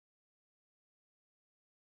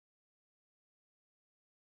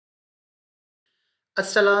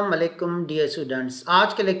अस्सलाम वालेकुम dear students.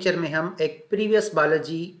 आज के लेक्चर में हम एक प्रीवियस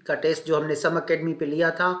बायोलॉजी का टेस्ट जो हमने सम अकेडमी पे लिया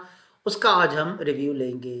था उसका आज हम रिव्यू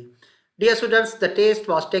लेंगे। Dear students, the test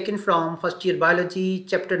was taken from first year biology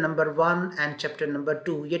chapter number 1 and chapter number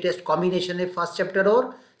 2। ये टेस्ट कॉम्बिनेशन है फर्स्ट चैप्टर और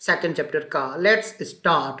सेकंड चैप्टर का। Let's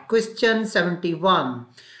start. Question 71,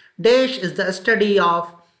 dash is the study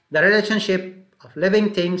of the relationship of living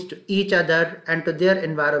things to each other and to their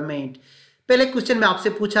environment. पहले question में आपसे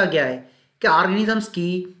पूछा गया है कि ऑर्गेनिजम्स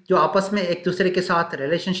की जो आपस में एक दूसरे के साथ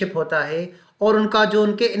रिलेशनशिप होता है और उनका जो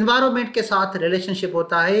उनके एनवायरनमेंट के साथ रिलेशनशिप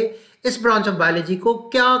होता है, इस ब्रांच ऑफ बायोलॉजी को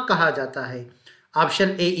क्या कहा जाता है?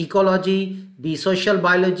 Option A ecology, B social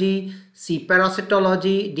biology, C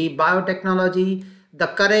parasitology, D biotechnology. The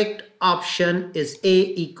correct option is a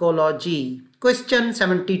ecology. Question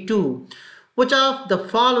 72, which of the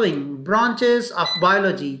following branches of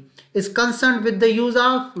biology is concerned with the use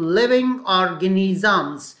of living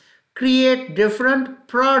organisms create different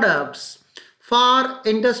products for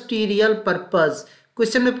industrial purpose?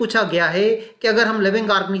 Question में पूछा गया है कि अगर हम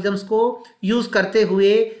living organisms को use करते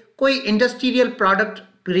हुए कोई इंडस्ट्रियल प्रोडक्ट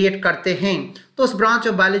क्रिएट करते हैं तो उस ब्रांच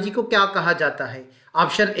ऑफ बायोलॉजी को क्या कहा जाता है?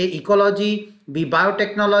 Option A ecology, B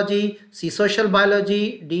biotechnology, C social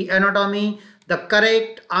biology, D anatomy. The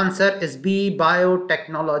correct answer is B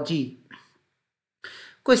biotechnology.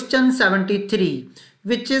 Question 73,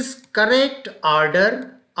 which is correct order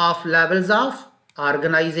of levels of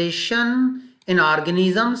organization in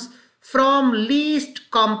organisms from least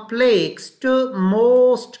complex to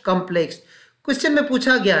most complex? Question में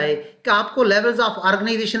पूछा गया है कि आपको levels of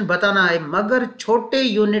organisation बताना है, मगर छोटे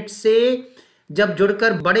यूनिट से जब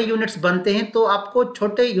जुड़कर बड़े यूनिट्स बनते हैं तो आपको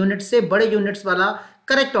छोटे यूनिट से बड़े यूनिट्स वाला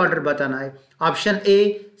करेक्ट ऑर्डर बताना है। Option A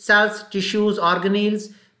sales, tissues, organelles,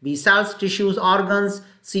 B sales, tissues, organs,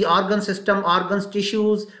 C organ system, organs,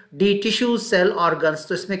 tissues, D tissues, cell, organs.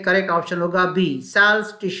 तो इसमें करेक्ट ऑप्शन होगा B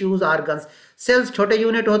sales, tissues, organs. Sales छोटे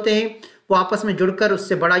यूनिट होते हैं, वो आपस में जुड़कर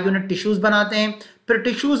उससे बड़ा यूनिट टिश्यूज बनाते हैं, फिर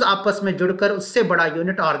टिश्यूज आपस में जुड़कर उससे बड़ा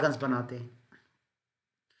यूनिट ऑर्गन्स बनाते हैं।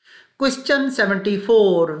 Question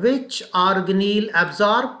 74, which ऑर्गेनील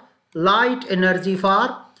absorb light energy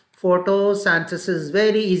for photosynthesis?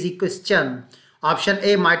 Very easy question. Option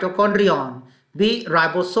A mitochondrion, B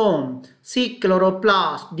ribosome, C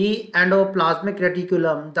chloroplast, D endoplasmic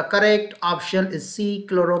reticulum. The correct option is C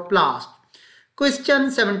chloroplast. Question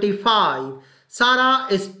 75, Sarah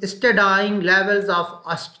is studying levels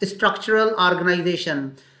of structural organization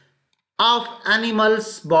of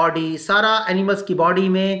animals body. सारा animals की body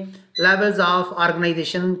में levels of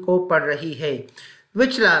organization को पढ़ रही है।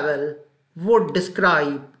 Which level would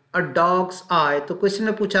describe a dog's eye? तो question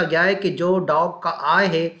में पूछा गया है कि जो डॉग का आई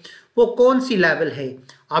है वो कौन सी लेवल है?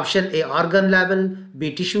 Option A organ level, B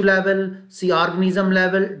tissue level, sea organism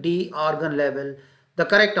level, D organ level. The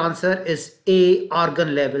correct answer is a organ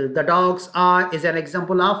level. The dogs I is an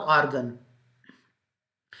example of organ.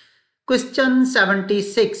 Question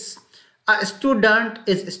 76, a student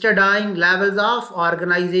is studying levels of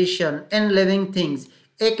organization in living things.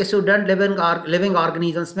 एक student living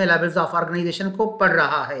organisms में levels of organisation को पढ़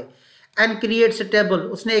रहा है and creates a table.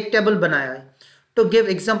 उसने एक table बनाया है to give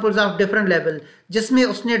examples of different level, जिसमें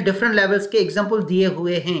उसने डिफरेंट लेवल्स के एग्जांपल दिए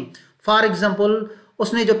हुए हैं। फॉर एग्जांपल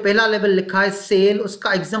उसने जो पहला लेवल लिखा है सेल,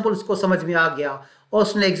 उसका एग्जांपल उसको समझ में आ गया और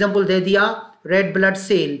उसने एग्जांपल दे दिया रेड ब्लड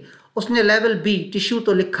सेल। उसने लेवल बी टिश्यू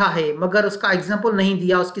तो लिखा है मगर उसका एग्जांपल नहीं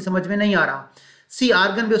दिया, उसकी समझ में नहीं आ रहा। सी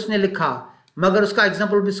ऑर्गन भी उसने लिखा मगर उसका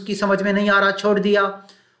एग्जांपल भी उसकी समझ में नहीं आ रहा, छोड़ दिया।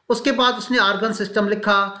 उसके बाद उसने ऑर्गन सिस्टम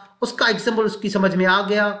लिखा, उसका एग्जांपल उसकी समझ में आ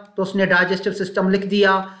गया तो उसने डाइजेस्टिव सिस्टम लिख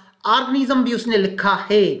दिया। ऑर्गेनिज्म भी उसने लिखा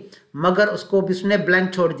है मगर उसको भी उसने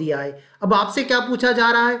ब्लैंक छोड़ दिया है। अब आपसे क्या पूछा जा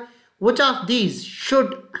रहा है? Which of these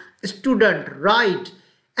should student right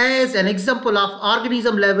as an example of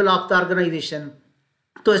organism level of the organisation?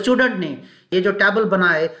 तो स्टूडेंट ने ये जो टेबल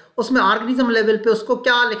बनाए उसमें ऑर्गेनिज्म लेवल पे उसको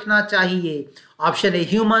क्या लिखना चाहिए? Option a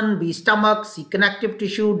human, B stomach, C connective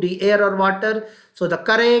tissue, D air और water. So the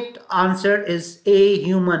correct answer is a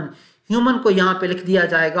human. Human को यहाँ पे लिख दिया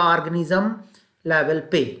जाएगा ऑर्गेनिज्म लेवल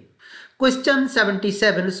पे। क्वेश्चन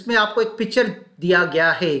 77, इसमें आपको एक पिक्चर दिया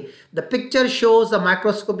गया है। The picture shows a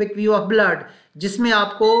microscopic view of blood, जिसमें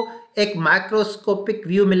आपको एक माइक्रोस्कोपिक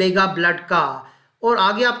व्यू मिलेगा ब्लड का और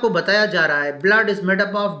आगे आपको बताया जा रहा है blood is made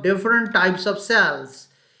up of different types of sales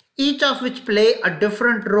each of which play a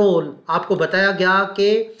different role. आपको बताया गया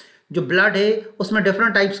कि जो ब्लड है उसमें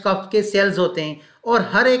डिफरेंट टाइप्स के सेल्स होते हैं और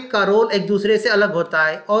हर एक का रोल एक दूसरे से अलग होता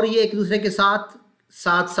है और ये एक दूसरे के साथ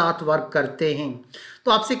साथ वर्क करते हैं।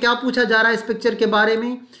 तो आपसे क्या पूछा जा रहा है इस पिक्चर के बारे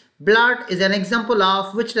में? Blood is an example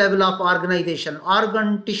of which level of organization?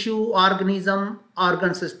 Organ, tissue, organism,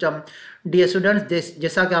 organ system. Dear students,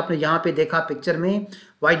 जैसा कि आपने यहाँ पे देखा पिक्चर में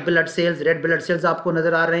white blood cells, red blood cells आपको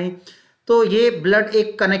नजर आ रहे हैं, तो ये blood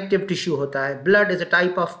एक connective tissue होता है. Blood is a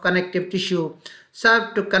type of connective tissue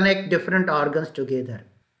serve to connect different organs together.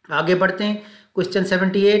 आगे बढ़ते हैं. Question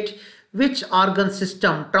 78. Which organ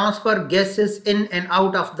system transfer gases in and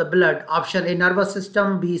out of the blood? Option A, nervous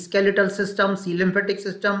system, B, skeletal system, C, lymphatic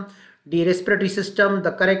system, D, respiratory system.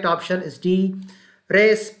 The correct option is D,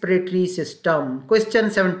 respiratory system.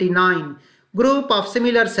 Question 79. Group of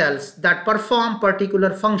similar cells that perform particular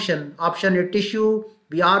function. Option A, tissue,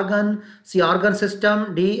 B, organ, C, organ system,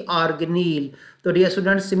 D, organelle. तो dear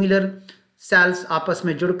students, similar cells आपस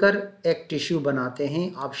में जुड़कर एक tissue बनाते हैं.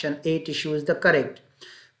 Option A, tissue is the correct.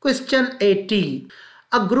 Question 80.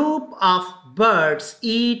 A group of birds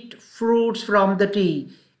eat fruits from the tree.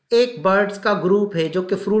 एक birds का group है जो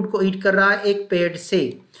कि fruit को eat कर रहा है एक पेड़ से.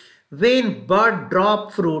 When bird drop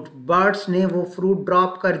fruit, birds ने वो fruit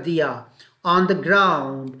drop कर दिया on the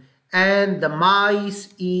ground and the mice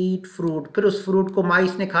eat fruit. फिर उस fruit को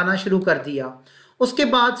mice ने खाना शुरू कर दिया. उसके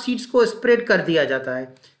बाद seeds को spread कर दिया जाता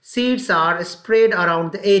है. Seeds are spread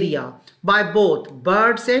around the area by both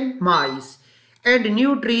birds and mice. And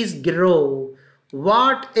new trees grow.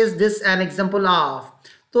 What is this an example of?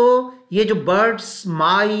 तो ये जो birds,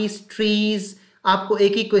 mice, trees आपको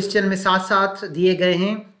एक ही क्वेश्चन में साथ साथ दिए गए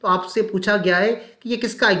हैं, तो आपसे पूछा गया है कि ये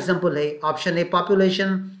किसका एग्जाम्पल है. Option A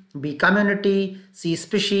population, B community, C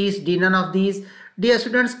species, D none of these. Dear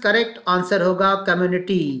students, correct answer होगा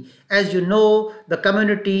community. As you know, the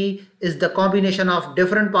community is the combination of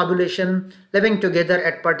different population living together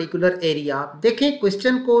at particular area. देखें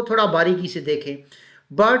question को थोड़ा बारीकी से देखें.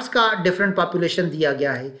 Birds का different population दिया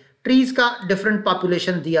गया है, ट्रीज का डिफरेंट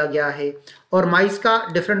पॉपुलेशन दिया गया है और माइस का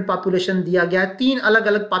डिफरेंट पॉपुलेशन दिया गया है. तीन अलग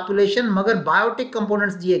अलग पॉपुलेशन मगर बायोटिक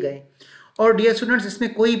कंपोनेंट्स दिए गए. और डियर स्टूडेंट्स,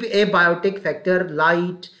 इसमें कोई भी ए biotic factor,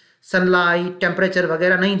 light, sunlight, temperature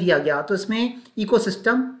वगैरह नहीं दिया गया, तो इसमें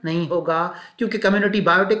इकोसिस्टम नहीं होगा क्योंकि कम्युनिटी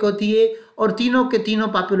बायोटिक होती है और तीनों के तीनों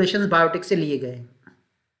पॉपुलेशंस बायोटिक से लिए गए.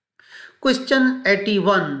 Question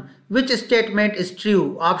 81. Which statement is true?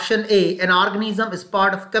 Option A, an organism is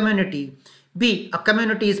part of community. B, a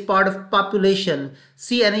community is part of population.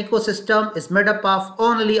 C, an ecosystem is made up of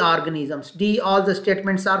only organisms. D, all the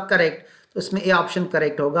statements are correct. तो इसमें A option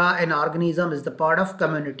correct होगा. An organism is the part of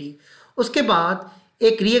community. उसके बाद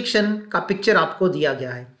एक reaction का picture आपको दिया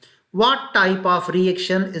गया है. What type of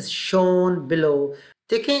reaction is shown below?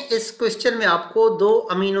 देखें, इस क्वेश्चन में आपको दो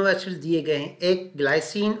अमीनो एसिड्स दिए गए हैं, एक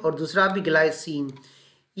ग्लाइसिन और दूसरा भी ग्लाइसिन.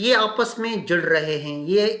 ये आपस में जुड़ रहे हैं.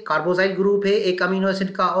 ये कार्बोक्सिल ग्रुप है एक अमीनो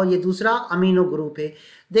एसिड का और ये दूसरा अमीनो ग्रुप है.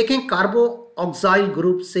 देखें, कार्बोक्सिल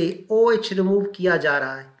ग्रुप से OH रिमूव किया जा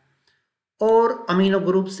रहा है और अमीनो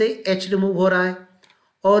ग्रुप से H रिमूव हो रहा है.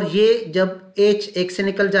 और ये जब H एक से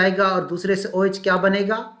निकल जाएगा और दूसरे से OH क्या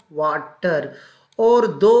बनेगा? वाटर. और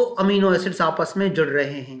दो अमीनो एसिड्स आपस में जुड़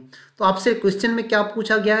रहे हैं. तो आपसे क्वेश्चन में क्या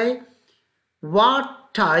पूछा गया है? What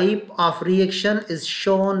type of reaction is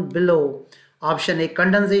shown below? Option A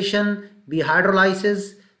condensation, B hydrolysis,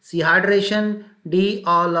 C hydration, D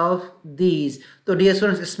all of these. तो डियर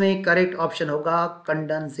स्टूडेंट्स, इसमें करेक्ट ऑप्शन होगा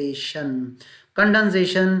condensation.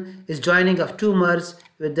 Condensation is joining of tumours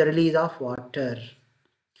with the release of water.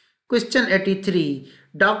 Question 83.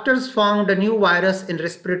 Doctors found a new virus in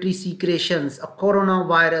respiratory secretions, a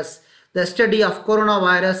coronavirus. The study of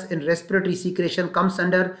coronavirus in respiratory secretion comes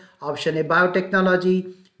under option A biotechnology,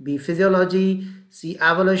 B physiology, C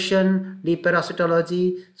evolution, D parasitology.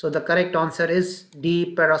 So the correct answer is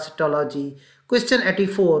D parasitology. Question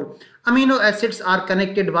 84. Amino acids are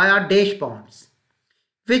connected via dash bonds,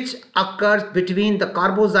 which occurs between the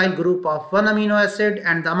carboxyl group of one amino acid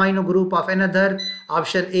and the amino group of another.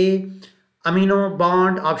 Option A amino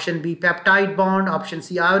bond, option B peptide bond, option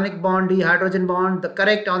C ionic bond, D hydrogen bond. The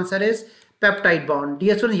correct answer is peptide bond.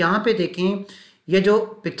 Dear students, यहाँ पे देखें, ये जो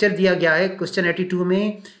picture दिया गया है question 82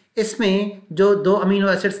 में, इसमें जो दो अमीनो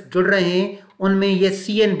एसिड्स जुड़ रहे हैं उनमें ये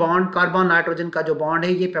CN बॉन्ड, कार्बन नाइट्रोजन का जो बॉन्ड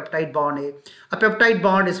है, ये पेप्टाइड बॉन्ड है. अ peptide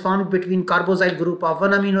bond is found between carboxyl group of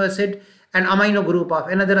one amino acid and amino group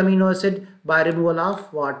of another amino acid by removal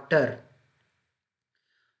of water.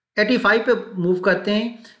 85 पे मूव करते हैं.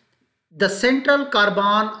 The central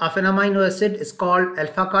carbon of an amino acid is called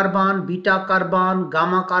alpha carbon, beta carbon,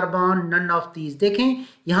 gamma carbon, none of these. देखें,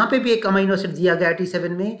 यहाँ पे भी एक amino acid दिया गया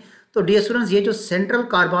 87 में. तो डियर स्टूडेंट्स, ये जो सेंट्रल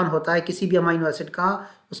कार्बन होता है किसी भी अमीनो एसिड का,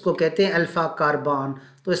 उसको कहते हैं अल्फा कार्बन.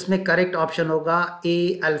 तो इसमें करेक्ट ऑप्शन होगा A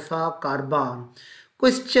alpha carbon.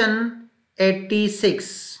 Question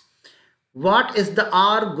 86. What is the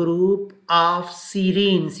R group of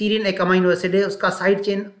serine? Serine एक अमीनो एसिड है, उसका साइड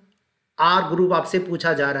चेन आर ग्रुप आपसे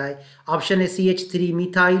पूछा जा रहा है। Option A CH3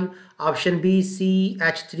 methyl, option B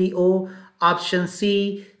CH3O, option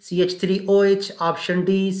C CH3OH, option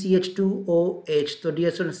D CH2OH। तो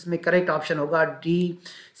dear students में करेक्ट ऑप्शन होगा डी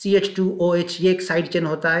CH2OH। ये एक साइड चेन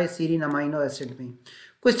होता है सीरीन अमीनो एसिड में।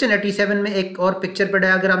 क्वेश्चन 87 में एक और पिक्चर पर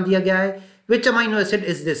डायग्राम दिया गया है। Which amino acid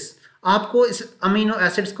is this? आपको इस अमीनो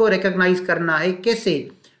एसिड्स को रिकॉग्नाइज करना है। कैसे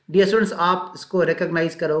डियर स्टूडेंट्स? आप इसको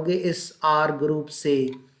रिकॉग्नाइज करोगे इस आर ग्रुप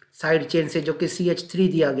से, साइड चेन से, जो कि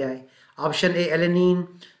CH3 दिया गया है। Option A alanine,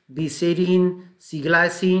 B serine, C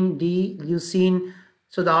glycine, D leucine.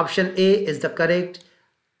 So the option A is the correct.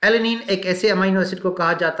 Alanine एक ऐसे अमीनो एसिड को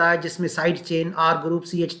कहा जाता है जिसमें side chain are group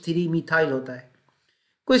CH3 methyl होता है।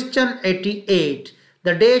 Question 88,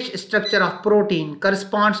 the dash structure of protein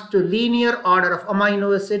corresponds to linear order of amino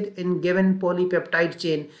acid in given polypeptide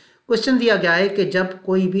chain। Question दिया गया है कि जब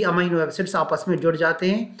कोई भी अमीनो एसिड्स आपस में जुड़ जाते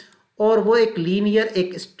हैं और वो एक लीनियर,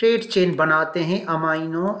 एक स्ट्रेट चेन बनाते हैं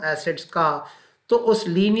अमीनो एसिड्स का, तो उस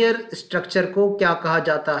लीनियर स्ट्रक्चर को क्या कहा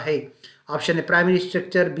जाता है? Option A primary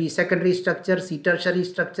structure, B secondary structure, C tertiary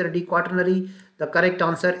structure, D quaternary. The correct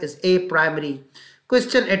answer is a primary.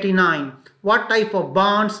 Question 89, what type of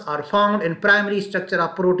bonds are found in primary structure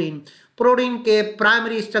of protein? Protein के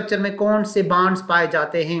primary structure में कौन से bonds पाए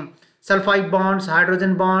जाते हैं? Sulphide bonds,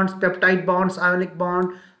 hydrogen bonds, peptide bonds, ionic bond.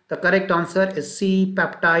 The correct answer is C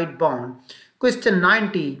peptide bond. Question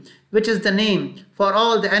 90, which is the name for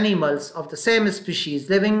all the animals of the same species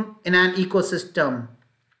living in an ecosystem?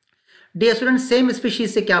 Dear students, same species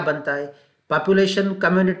से क्या बनता है? Population,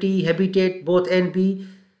 community, habitat, both A and B।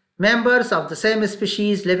 Members of the same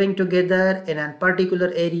species living together in a particular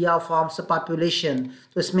area forms a population।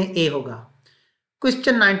 तो इसमें A होगा।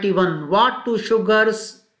 Question 91, what two sugars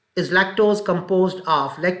is lactose composed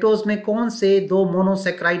of? Lactose में कौन से दो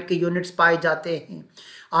monosaccharide के units पाए जाते हैं?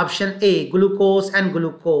 Option A glucose and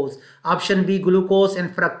glucose, option B glucose and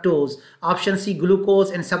fructose, option C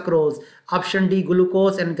glucose and sucrose, option D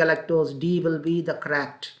glucose and galactose. D will be the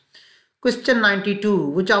correct. Question 92,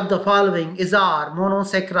 which of the following is are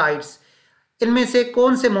monosaccharides? इनमें से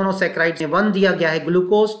कौन से monosaccharides हैं? 1 दिया गया है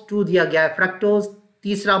glucose, 2 दिया गया है फ्रक्टोज,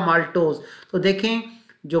 तीसरा माल्टोज। तो देखें,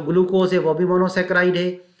 जो ग्लूकोज है वो भी मोनोसेक्राइड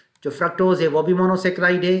है, जो फ्रक्टोज है वो भी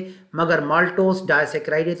मोनोसेक्राइड है, मगर माल्टोज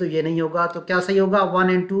डाइसेक्राइड है, तो ये नहीं होगा। तो क्या सही होगा? 1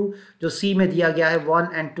 and 2, जो सी में दिया गया है 1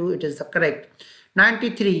 and 2, it is the correct.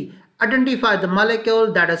 93, identify the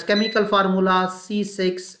molecule that has chemical formula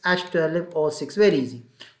C6H12O6। very easy,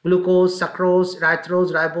 glucose, sucrose,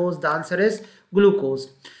 ribose, ribose। the answer is glucose।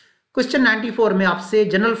 Question 94 में आपसे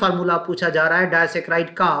जनरल फार्मूला पूछा जा रहा है डाइसेक्राइड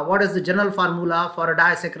का। What is the general formula for a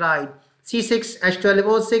disaccharide?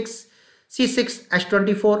 C6H12O6,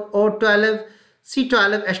 C6H24O12,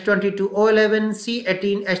 C12H22O11,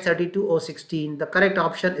 C18H32O16। the correct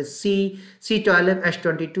option is C,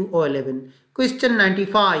 C12H22O11। Question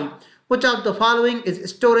 95, which of the following is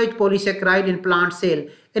storage polysaccharide in plant cell?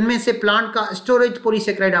 इनमें से plant का storage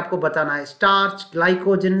polysaccharide आपको बताना है। Starch,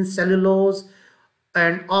 glycogen, cellulose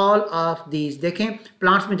and all of these. देखें,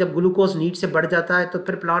 plants में जब glucose need से बढ़ जाता है तो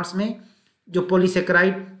फिर प्लांट्स में जो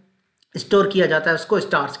पॉलीसेक्राइड स्टोर किया जाता है उसको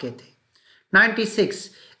स्टार्च कहते हैं। 96,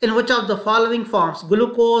 in which of the following forms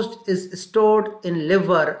glucose is stored in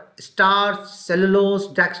liver? starch, cellulose,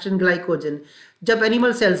 dextrin, glycogen। जब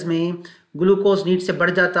एनिमल सेल्स में ग्लूकोज नीड से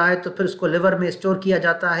बढ़ जाता है तो फिर उसको लिवर में स्टोर किया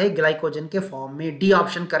जाता है ग्लाइकोजन के फॉर्म में। डी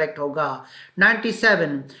ऑप्शन करेक्ट होगा।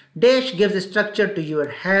 97, dash gives structure to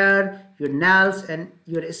your hair, your nails and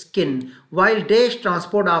your skin while dash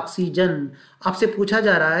transport oxygen. आपसे पूछा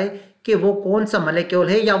जा रहा है कि वो कौन सा मॉलिक्यूल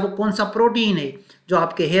है या वो कौन सा प्रोटीन है जो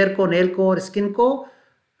आपके हेयर को, नेल को और स्किन को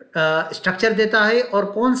स्ट्रक्चर देता है, और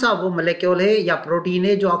कौन सा वो मॉलिक्यूल है या प्रोटीन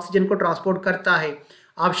है जो ऑक्सीजन को ट्रांसपोर्ट करता है।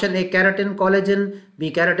 Option A keratin collagen, B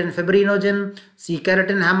keratin fibrinogen, C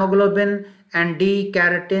keratin haemoglobin and D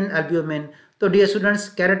keratin albumin. तो डियर स्टूडेंट्स,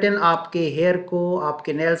 कैराटिन आपके हेयर को,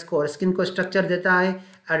 आपके नेल्स को और स्किन को स्ट्रक्चर देता है,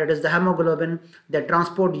 and it is the haemoglobin that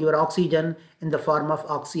transport your oxygen in the form of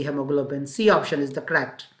oxy haemoglobin. C option is the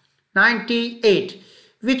correct. 98,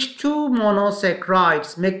 which two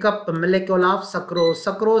monosaccharides make up a molecule of sucrose?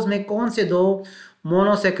 Sucrose में कौन से दो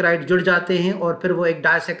monosaccharide जुड़ जाते हैं और फिर वो एक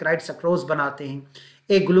डाइसेक्राइड सक्रोज बनाते हैं?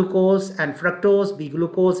 ए glucose and fructose, B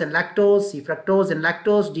glucose and lactose, C fructose and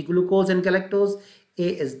lactose, D glucose and galactose. A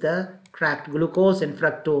is the correct, glucose and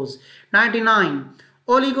fructose. 99,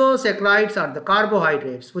 oligosaccharides are the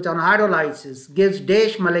carbohydrates which on hydrolysis gives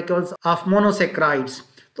dash molecules of monosaccharides।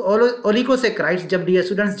 तो oligosaccharides जब dear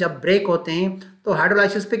students जब break होते हैं तो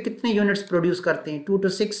hydrolysis पे कितने units produce करते हैं? 2 to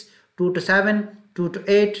 6, 2 to 7, 2 to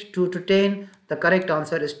 8, 2 to 10। The correct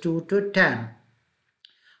answer is 2 to 10।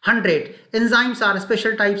 100. Enzymes are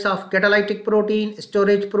special types of catalytic protein,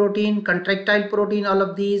 storage protein, contractile protein, all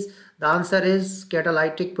of these. The answer is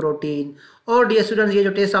catalytic protein. और dear students, ये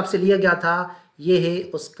जो test आपसे लिया गया था ये है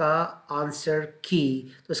उसका आंसर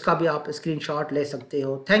की, तो इसका भी आप स्क्रीनशॉट ले सकते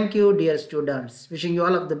हो. Thank you dear students, wishing you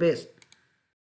all of the best.